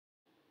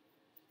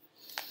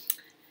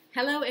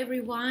Hello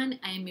everyone,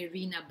 I'm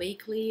Irina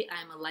Bakley.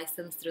 I'm a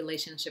licensed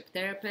relationship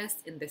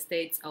therapist in the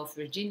states of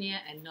Virginia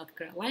and North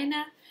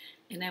Carolina,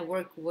 and I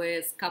work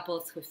with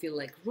couples who feel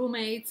like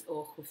roommates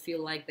or who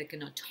feel like they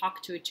cannot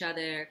talk to each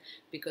other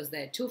because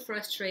they're too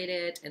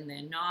frustrated and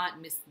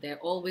they're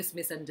always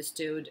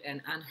misunderstood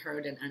and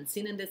unheard and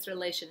unseen in this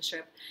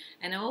relationship.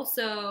 And I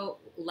also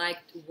like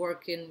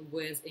working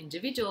with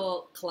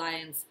individual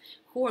clients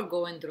who are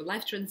going through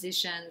life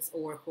transitions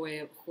or who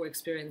are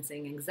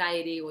experiencing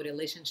anxiety or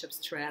relationship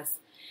stress,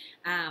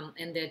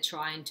 and they're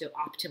trying to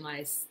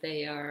optimize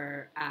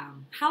their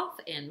health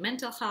and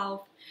mental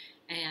health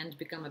and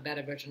become a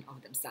better version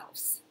of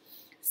themselves.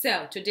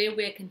 So today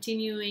we're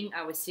continuing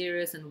our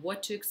series on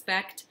what to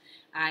expect.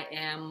 I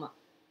am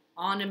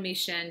on a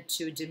mission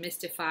to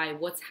demystify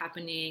what's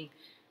happening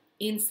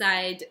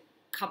inside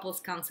couples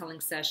counseling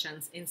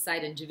sessions,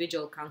 inside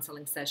individual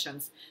counseling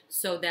sessions,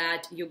 so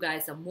that you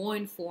guys are more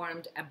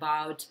informed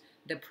about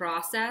the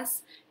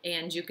process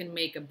and you can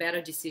make a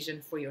better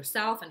decision for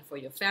yourself and for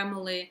your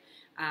family,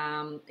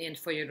 and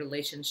for your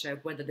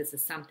relationship, whether this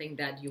is something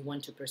that you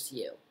want to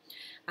pursue.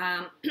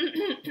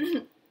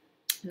 The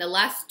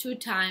last two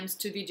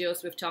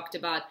videos, we've talked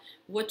about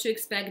what to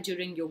expect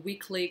during your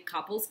weekly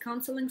couples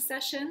counseling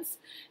sessions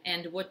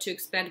and what to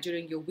expect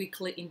during your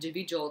weekly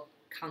individual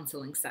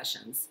counseling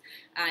sessions.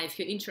 If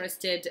you're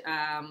interested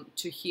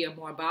to hear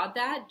more about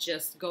that,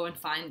 just go and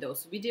find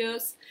those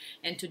videos.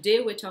 And today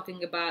we're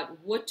talking about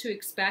what to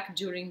expect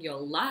during your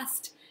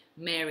last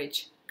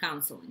marriage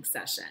counseling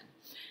session.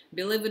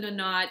 Believe it or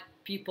not,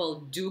 people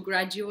do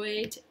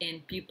graduate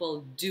and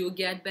people do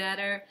get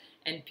better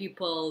and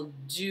people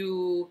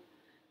do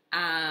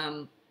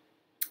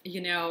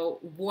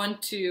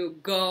want to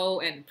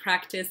go and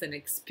practice and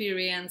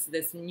experience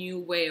this new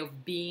way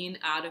of being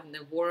out in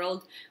the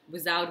world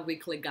without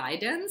weekly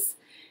guidance.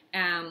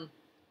 And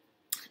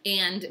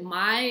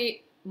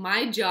my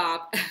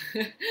job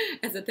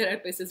as a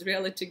therapist is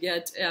really to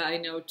get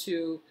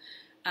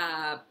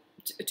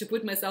to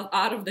put myself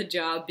out of the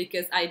job,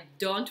 because I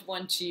don't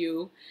want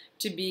you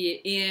to be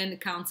in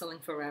counseling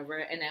forever,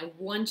 and I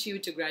want you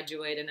to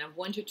graduate, and I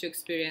want you to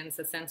experience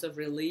a sense of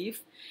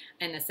relief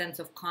and a sense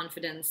of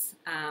confidence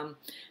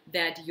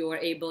that you're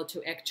able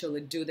to actually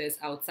do this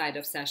outside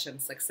of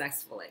sessions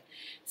successfully.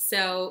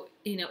 So,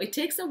 it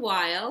takes a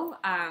while,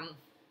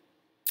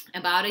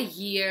 about a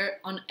year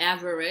on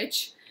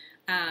average,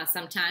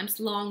 sometimes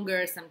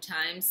longer,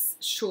 sometimes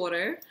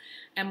shorter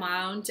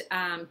amount,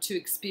 to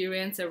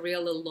experience a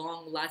really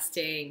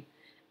long-lasting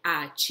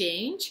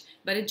change.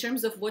 But in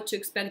terms of what to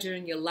expect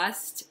during your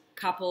last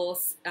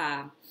couples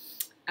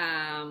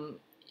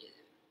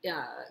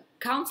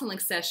counseling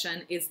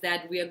session, is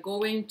that we are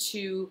going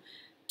to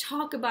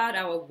talk about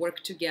our work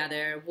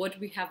together, what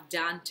we have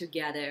done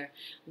together,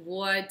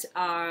 what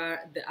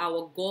are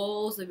our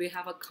goals that we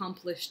have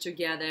accomplished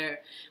together.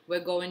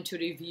 We're going to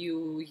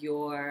review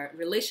your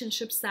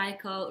relationship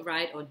cycle,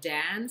 right, or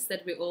dance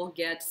that we all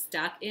get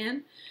stuck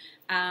in,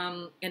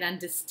 and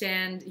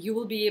understand. You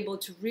will be able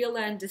to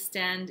really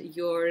understand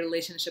your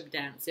relationship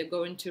dance. You're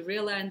going to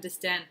really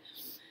understand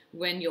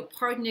when your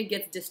partner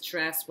gets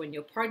distressed, when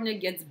your partner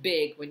gets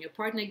big, when your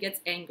partner gets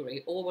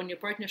angry, or when your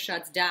partner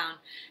shuts down.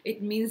 It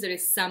means there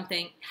is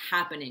something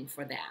happening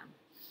for them,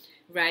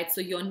 right? So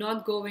you're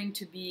not going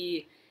to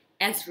be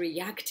as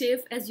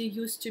reactive as you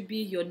used to be.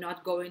 You're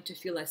not going to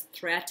feel as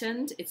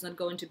threatened. It's not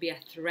going to be a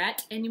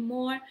threat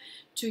anymore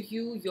to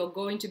you. You're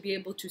going to be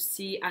able to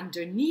see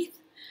underneath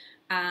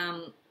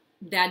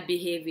that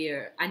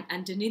behavior, and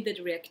underneath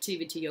that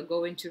reactivity. You're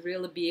going to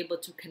really be able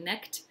to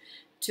connect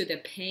to the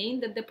pain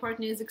that the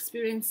partner is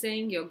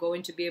experiencing. You're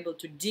going to be able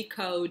to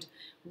decode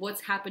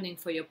what's happening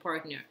for your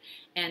partner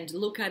and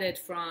look at it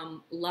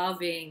from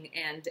loving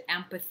and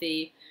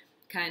empathy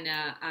kind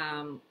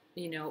of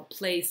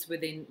place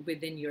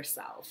within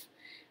yourself.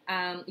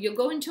 You're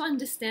going to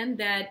understand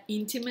that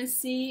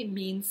intimacy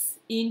means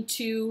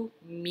into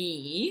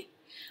me,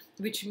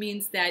 which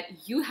means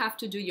that you have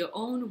to do your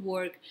own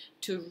work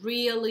to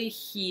really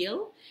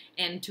heal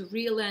and to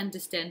really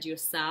understand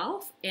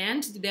yourself,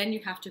 and then you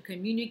have to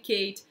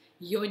communicate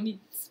your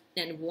needs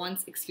and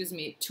wants,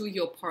 to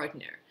your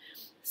partner.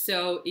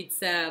 So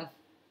it's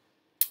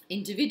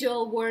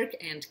individual work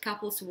and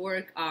couples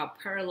work are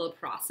parallel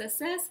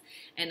processes,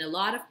 and a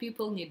lot of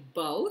people need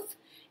both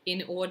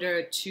in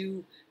order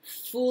to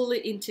fully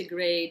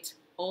integrate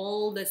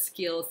all the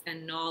skills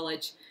and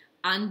knowledge,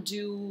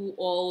 undo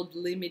old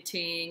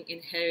limiting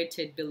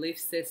inherited belief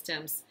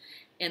systems,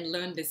 and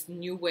learn this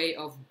new way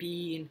of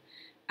being,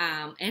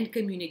 and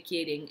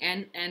communicating,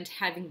 and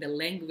having the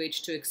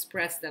language to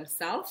express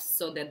themselves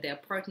so that their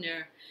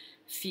partner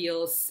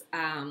feels,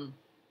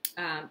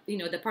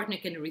 the partner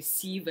can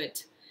receive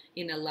it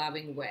in a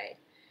loving way.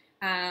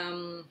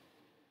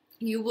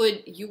 We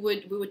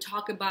would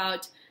talk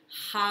about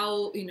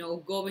how,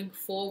 going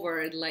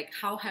forward, like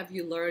how have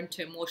you learned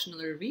to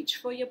emotionally reach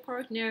for your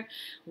partner,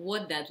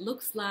 what that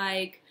looks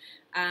like,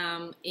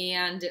 and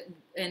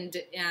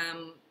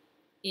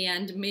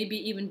maybe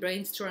even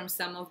brainstorm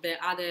some of the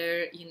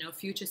other,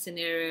 future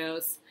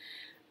scenarios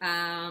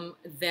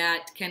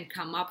that can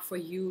come up for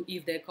you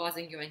if they're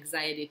causing you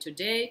anxiety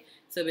today,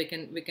 so we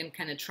can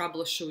kind of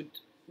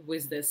troubleshoot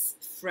with this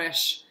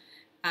fresh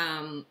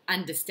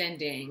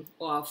understanding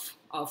of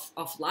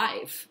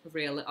life,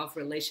 of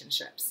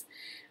relationships.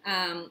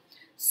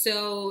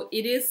 So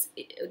it is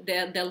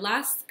the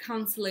last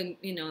counseling,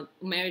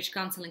 marriage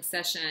counseling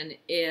session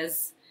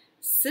is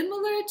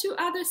similar to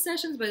other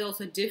sessions, but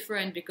also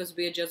different because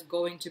we are just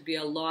going to be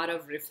a lot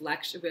of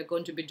reflection. We're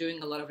going to be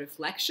doing a lot of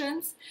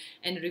reflections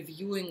and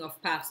reviewing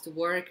of past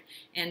work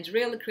and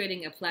really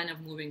creating a plan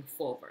of moving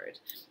forward.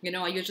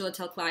 I usually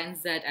tell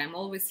clients that I'm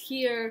always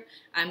here.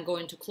 I'm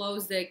going to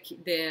close their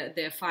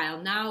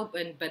file now,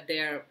 but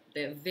they're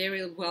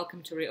very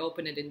welcome to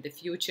reopen it in the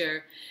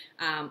future.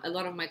 A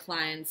lot of my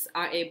clients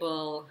are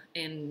able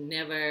and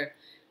never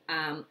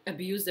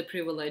abuse the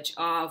privilege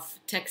of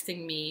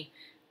texting me.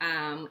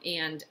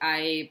 And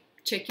I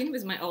check in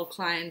with my old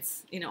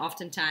clients,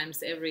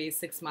 oftentimes every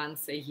 6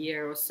 months, a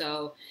year or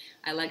so.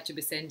 I like to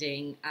be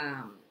sending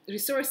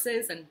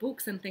resources and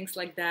books and things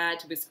like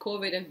that. With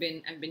COVID, I've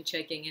been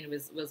checking in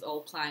with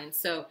old clients.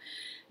 So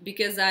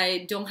because I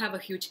don't have a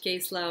huge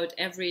caseload,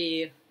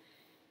 every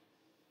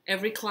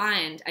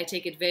client, I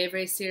take it very,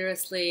 very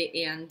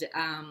seriously, and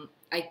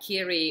I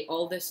carry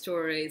all the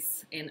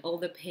stories and all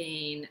the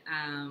pain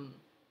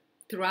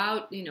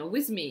throughout,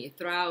 with me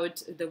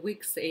throughout the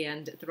weeks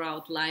and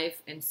throughout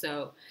life. And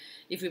so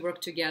if we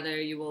work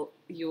together,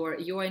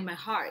 you're in my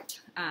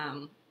heart.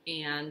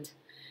 And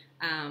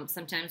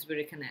sometimes we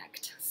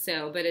reconnect.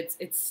 So, but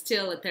it's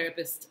still a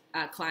therapist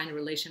client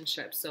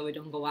relationship. So we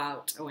don't go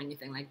out or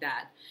anything like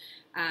that.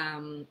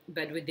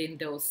 But within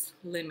those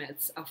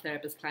limits of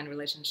therapist client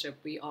relationship,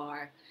 we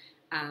are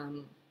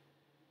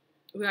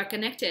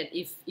connected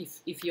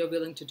if you're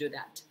willing to do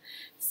that.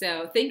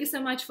 So thank you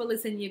so much for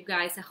listening, you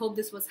guys. I hope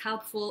this was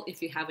helpful.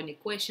 If you have any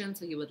questions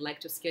or you would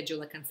like to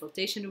schedule a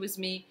consultation with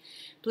me,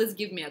 please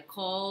give me a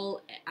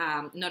call.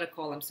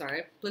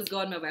 Please go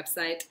on my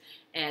website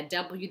at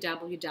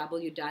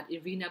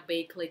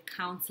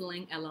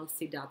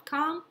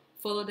www.irinabakleycounselingllc.com.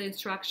 Follow the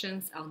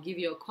instructions. I'll give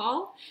you a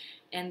call,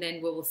 and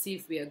then we will see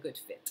if we are a good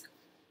fit.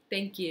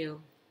 Thank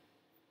you.